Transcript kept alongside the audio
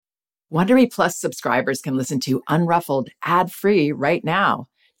Wondery Plus subscribers can listen to Unruffled ad-free right now.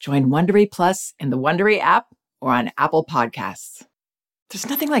 Join Wondery Plus in the Wondery app or on Apple Podcasts. There's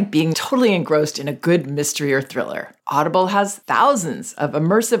nothing like being totally engrossed in a good mystery or thriller. Audible has thousands of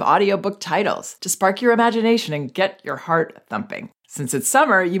immersive audiobook titles to spark your imagination and get your heart thumping. Since it's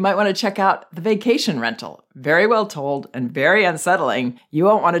summer, you might want to check out The Vacation Rental. Very well told and very unsettling. You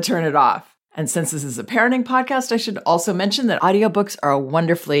won't want to turn it off. And since this is a parenting podcast, I should also mention that audiobooks are a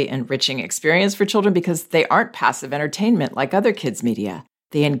wonderfully enriching experience for children because they aren't passive entertainment like other kids' media.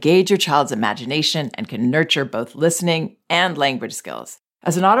 They engage your child's imagination and can nurture both listening and language skills.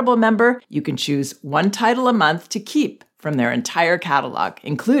 As an Audible member, you can choose one title a month to keep from their entire catalog,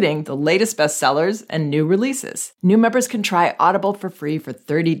 including the latest bestsellers and new releases. New members can try Audible for free for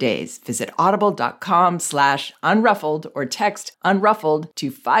 30 days. Visit audible.com/unruffled or text unruffled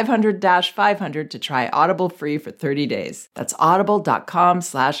to 500-500 to try Audible free for 30 days. That's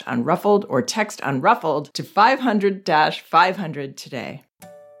audible.com/unruffled or text unruffled to 500-500 today.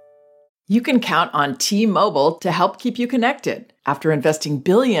 You can count on T-Mobile to help keep you connected. After investing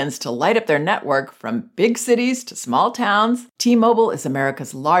billions to light up their network from big cities to small towns, T-Mobile is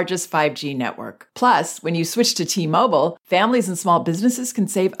America's largest 5G network. Plus, when you switch to T-Mobile, families and small businesses can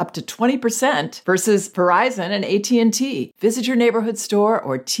save up to 20% versus Verizon and AT&T. Visit your neighborhood store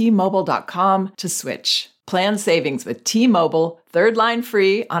or T-Mobile.com to switch. Plan savings with T-Mobile, third line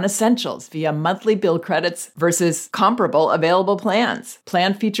free on essentials via monthly bill credits versus comparable available plans.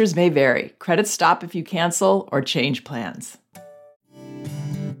 Plan features may vary. Credits stop if you cancel or change plans.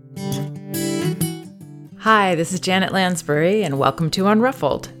 Hi, this is Janet Lansbury, and welcome to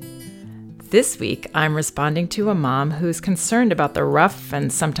Unruffled. This week, I'm responding to a mom who's concerned about the rough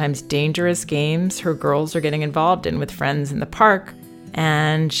and sometimes dangerous games her girls are getting involved in with friends in the park,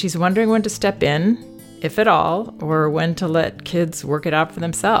 and she's wondering when to step in, if at all, or when to let kids work it out for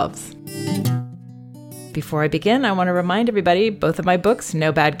themselves. Before I begin, I want to remind everybody both of my books,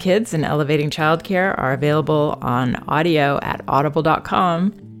 No Bad Kids and Elevating Childcare, are available on audio at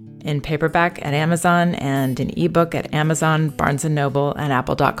audible.com, in paperback at Amazon, and in ebook at Amazon, Barnes & Noble, and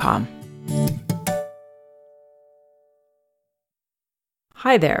apple.com.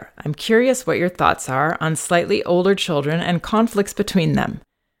 Hi there. I'm curious what your thoughts are on slightly older children and conflicts between them.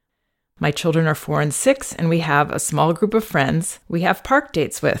 My children are 4 and 6, and we have a small group of friends we have park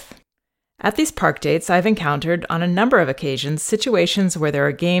dates with. At these park dates, I've encountered on a number of occasions situations where there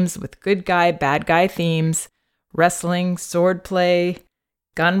are games with good guy, bad guy themes, wrestling, sword play,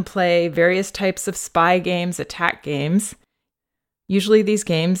 gunplay, various types of spy games, attack games. Usually these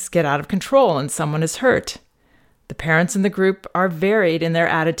games get out of control and someone is hurt. The parents in the group are varied in their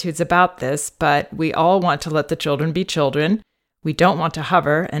attitudes about this, but we all want to let the children be children. We don't want to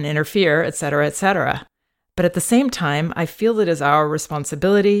hover and interfere, etc., etc. But at the same time, I feel it is our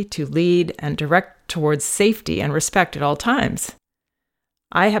responsibility to lead and direct towards safety and respect at all times.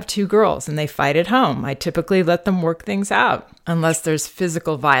 I have 2 girls and they fight at home. I typically let them work things out, unless there's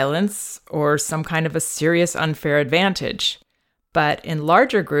physical violence or some kind of a serious unfair advantage. But in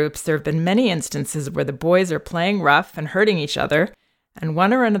larger groups, there have been many instances where the boys are playing rough and hurting each other, and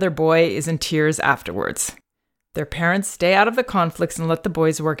one or another boy is in tears afterwards. Their parents stay out of the conflicts and let the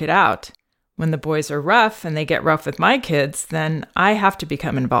boys work it out. When the boys are rough and they get rough with my kids, then I have to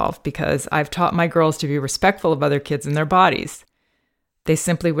become involved because I've taught my girls to be respectful of other kids and their bodies. They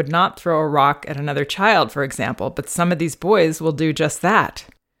simply would not throw a rock at another child, for example, but some of these boys will do just that.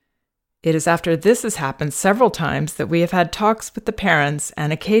 It is after this has happened several times that we have had talks with the parents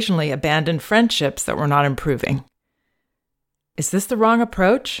and occasionally abandoned friendships that were not improving. Is this the wrong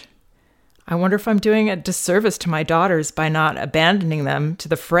approach? I wonder if I'm doing a disservice to my daughters by not abandoning them to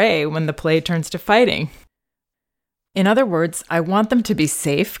the fray when the play turns to fighting. In other words, I want them to be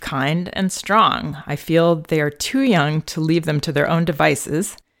safe, kind, and strong. I feel they are too young to leave them to their own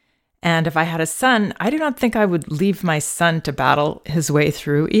devices. And if I had a son, I do not think I would leave my son to battle his way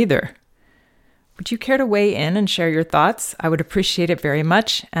through either. Would you care to weigh in and share your thoughts? I would appreciate it very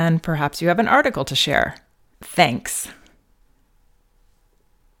much, and perhaps you have an article to share. Thanks.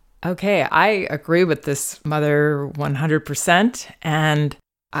 Okay, I agree with this mother 100%, and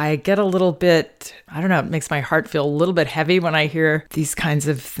I get a little bit, it makes my heart feel a little bit heavy when I hear these kinds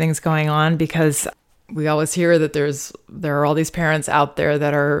of things going on, because we always hear that there are all these parents out there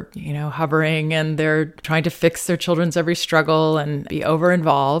that are, hovering and they're trying to fix their children's every struggle and be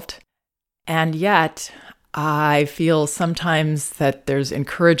over-involved. And yet, I feel sometimes that there's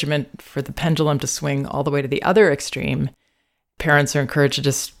encouragement for the pendulum to swing all the way to the other extreme. Parents are encouraged to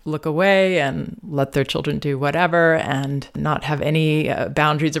just look away and let their children do whatever and not have any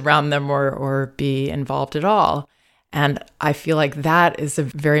boundaries around them or be involved at all. And I feel like that is a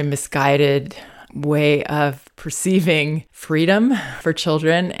very misguided way of perceiving freedom for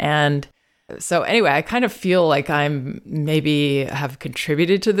children. And so anyway, I kind of feel like I'm maybe have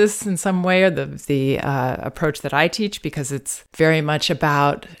contributed to this in some way, or the approach that I teach, because it's very much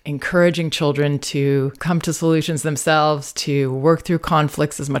about encouraging children to come to solutions themselves, to work through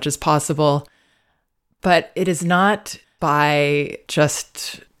conflicts as much as possible. But it is not by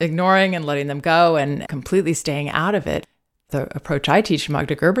just ignoring and letting them go and completely staying out of it. The approach I teach,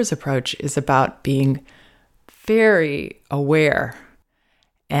 Magda Gerber's approach, is about being very aware.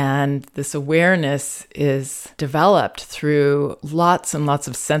 And this awareness is developed through lots and lots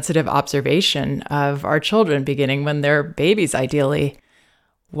of sensitive observation of our children, beginning when they're babies, ideally,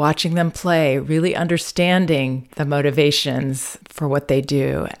 watching them play, really understanding the motivations for what they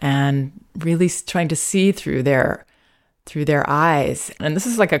do, and really trying to see through their eyes. And this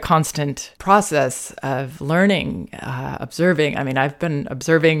is like a constant process of learning, observing. I mean, I've been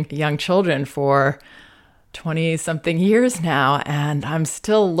observing young children for 20-something years now, and I'm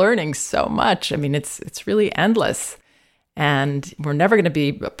still learning so much. I mean, it's really endless. And we're never going to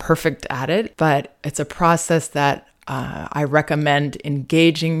be perfect at it, but it's a process that I recommend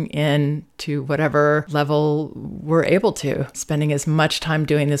engaging in to whatever level we're able to, spending as much time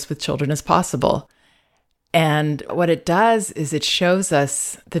doing this with children as possible. And what it does is it shows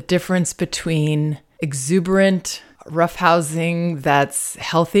us the difference between exuberant roughhousing that's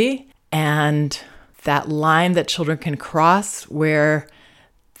healthy and that line that children can cross where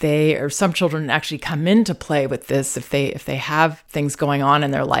some children actually come into play with this if they have things going on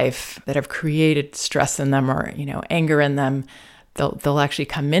in their life that have created stress in them or, anger in them. They'll actually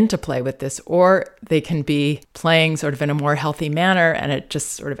come into play with this, or they can be playing sort of in a more healthy manner, and it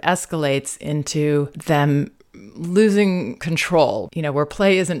just sort of escalates into them losing control, where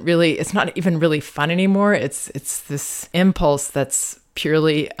play it's not even really fun anymore. It's this impulse that's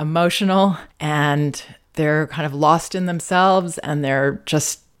purely emotional, and they're kind of lost in themselves, and they're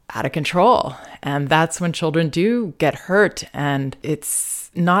just out of control. And that's when children do get hurt, and it's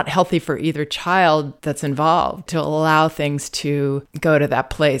not healthy for either child that's involved to allow things to go to that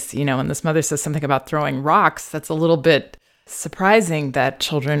place. When this mother says something about throwing rocks, that's a little bit surprising that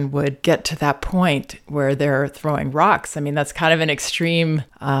children would get to that point where they're throwing rocks. I mean, that's kind of an extreme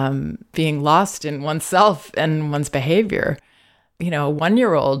being lost in oneself and one's behavior. A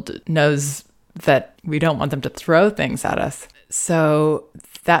 1-year-old knows that we don't want them to throw things at us. So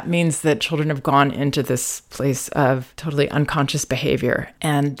that means that children have gone into this place of totally unconscious behavior,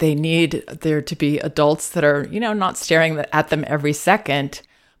 and they need there to be adults that are, not staring at them every second,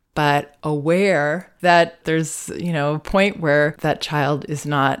 but aware that there's, a point where that child is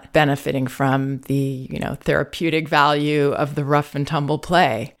not benefiting from the, therapeutic value of the rough and tumble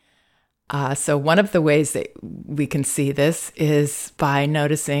play. So one of the ways that we can see this is by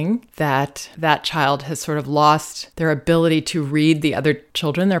noticing that that child has sort of lost their ability to read the other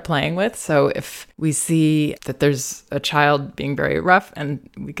children they're playing with. So if we see that there's a child being very rough, and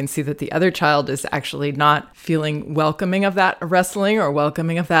we can see that the other child is actually not feeling welcoming of that wrestling or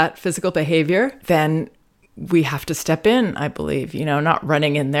welcoming of that physical behavior, then we have to step in, I believe, not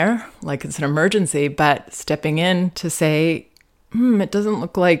running in there like it's an emergency, but stepping in to say, it doesn't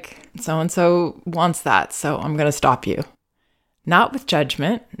look like so-and-so wants that, so I'm going to stop you. Not with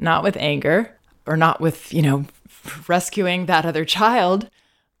judgment, not with anger, or not with, rescuing that other child,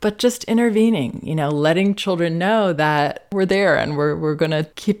 but just intervening, letting children know that we're there and we're going to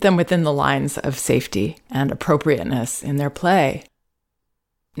keep them within the lines of safety and appropriateness in their play.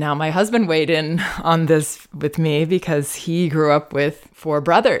 Now, my husband weighed in on this with me because he grew up with 4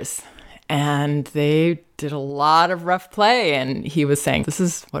 brothers. And they did a lot of rough play, and he was saying, this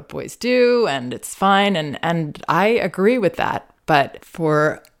is what boys do, and it's fine. And I agree with that. But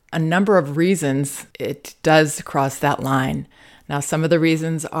for a number of reasons, it does cross that line. Now, some of the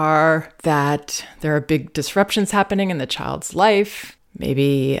reasons are that there are big disruptions happening in the child's life.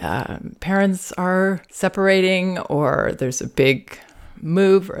 Maybe parents are separating, or there's a big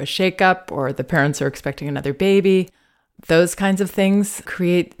move or a shakeup, or the parents are expecting another baby. Those kinds of things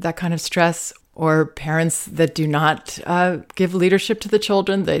create that kind of stress, or parents that do not give leadership to the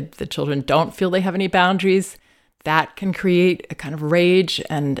children. The children don't feel they have any boundaries. That can create a kind of rage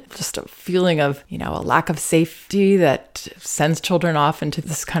and just a feeling of, a lack of safety that sends children off into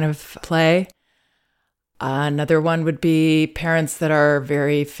this kind of play. Another one would be parents that are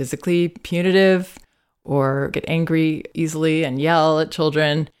very physically punitive or get angry easily and yell at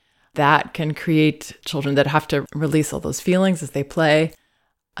children. That can create children that have to release all those feelings as they play.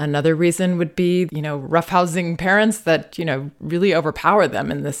 Another reason would be, roughhousing parents that, really overpower them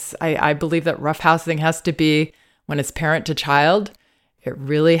in this. I believe that roughhousing has to be When it's parent to child, it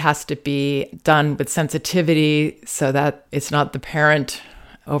really has to be done with sensitivity so that it's not the parent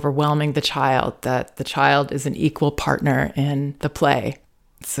overwhelming the child, that the child is an equal partner in the play.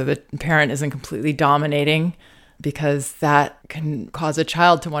 So the parent isn't completely dominating, because that can cause a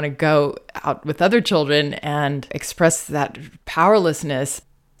child to want to go out with other children and express that powerlessness,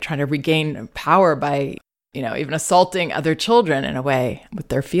 trying to regain power by, even assaulting other children in a way with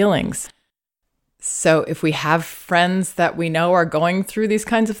their feelings. So if we have friends that we know are going through these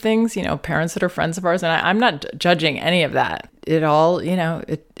kinds of things, parents that are friends of ours, and I'm not judging any of that. It all,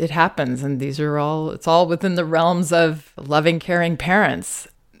 it happens. And it's all within the realms of loving, caring parents.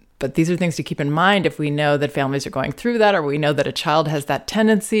 But these are things to keep in mind if we know that families are going through that, or we know that a child has that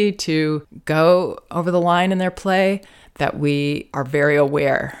tendency to go over the line in their play, that we are very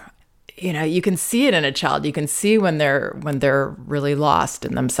aware. You can see it in a child. You can see when they're really lost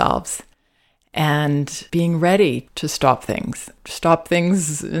in themselves, and being ready to stop things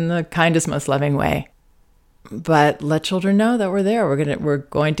in the kindest, most loving way. But let children know that we're there. We're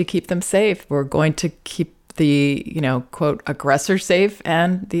going to keep them safe. We're going to keep the, quote, aggressor safe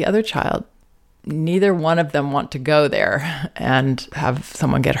and the other child. Neither one of them want to go there and have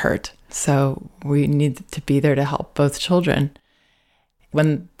someone get hurt. So we need to be there to help both children.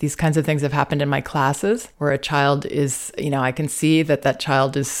 When these kinds of things have happened in my classes, where a child is, I can see that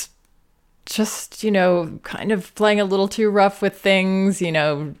child is just, kind of playing a little too rough with things,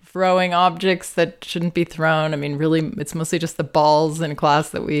 throwing objects that shouldn't be thrown. I mean, really, it's mostly just the balls in class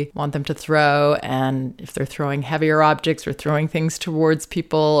that we want them to throw. And if they're throwing heavier objects or throwing things towards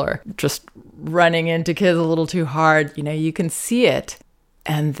people or just running into kids a little too hard, you can see it.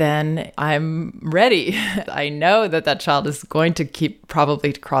 And then I'm ready. I know that child is going to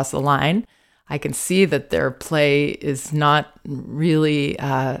probably cross the line. I can see that their play is not really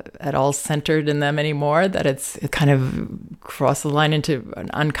at all centered in them anymore, that it kind of crossed the line into an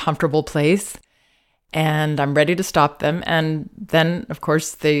uncomfortable place. And I'm ready to stop them. And then, of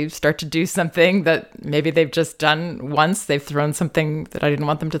course, they start to do something that maybe they've just done once. They've thrown something that I didn't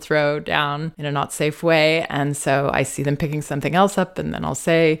want them to throw down in a not safe way. And so I see them picking something else up, and then I'll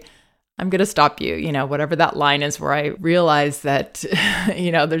say, I'm going to stop you, whatever that line is where I realize that,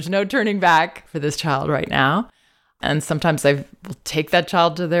 there's no turning back for this child right now. And sometimes I will take that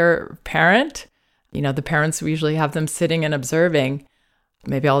child to their parent. The parents, we usually have them sitting and observing.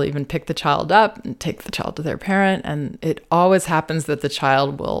 Maybe I'll even pick the child up and take the child to their parent. And it always happens that the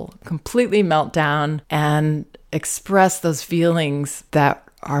child will completely melt down and express those feelings that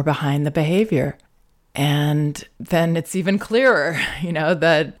are behind the behavior. And then it's even clearer,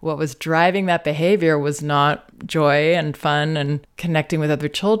 that what was driving that behavior was not joy and fun and connecting with other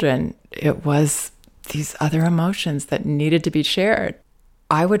children. It was these other emotions that needed to be shared.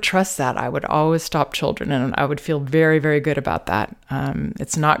 I would trust that. I would always stop children, and I would feel very, very good about that.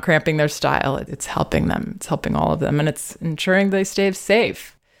 It's not cramping their style. It's helping them. It's helping all of them, and it's ensuring they stay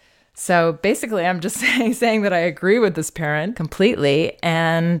safe. So basically, I'm just saying that I agree with this parent completely.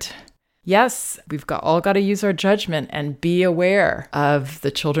 And yes, we've all got to use our judgment and be aware of the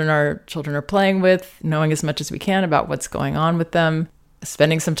children are playing with, knowing as much as we can about what's going on with them,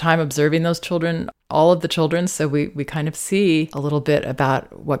 spending some time observing those children, all of the children, so we kind of see a little bit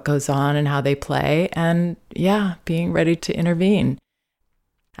about what goes on and how they play, and being ready to intervene.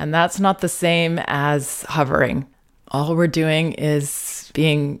 And that's not the same as hovering. All we're doing is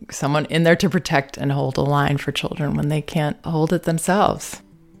being someone in there to protect and hold a line for children when they can't hold it themselves.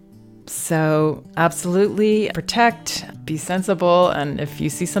 So absolutely protect, be sensible. And if you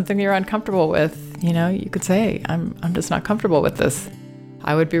see something you're uncomfortable with, you could say, I'm just not comfortable with this.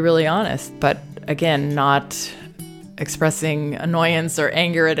 I would be really honest, but again, not expressing annoyance or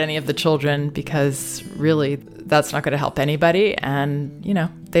anger at any of the children, because really that's not going to help anybody. And,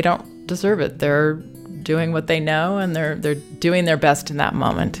 they don't deserve it. They're doing what they know, and they're doing their best in that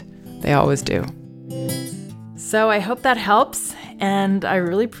moment. They always do. So I hope that helps. And I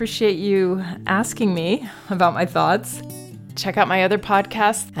really appreciate you asking me about my thoughts. Check out my other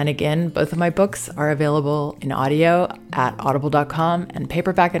podcasts. And again, both of my books are available in audio at audible.com and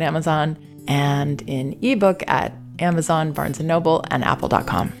paperback at Amazon, and in ebook at Amazon, Barnes & Noble, and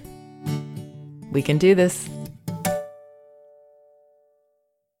apple.com. We can do this.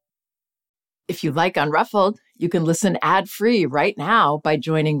 If you like Unruffled, you can listen ad-free right now by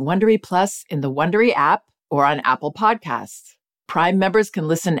joining Wondery Plus in the Wondery app or on Apple Podcasts. Prime members can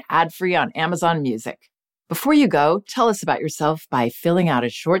listen ad-free on Amazon Music. Before you go, tell us about yourself by filling out a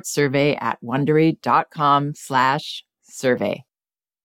short survey at Wondery.com/survey.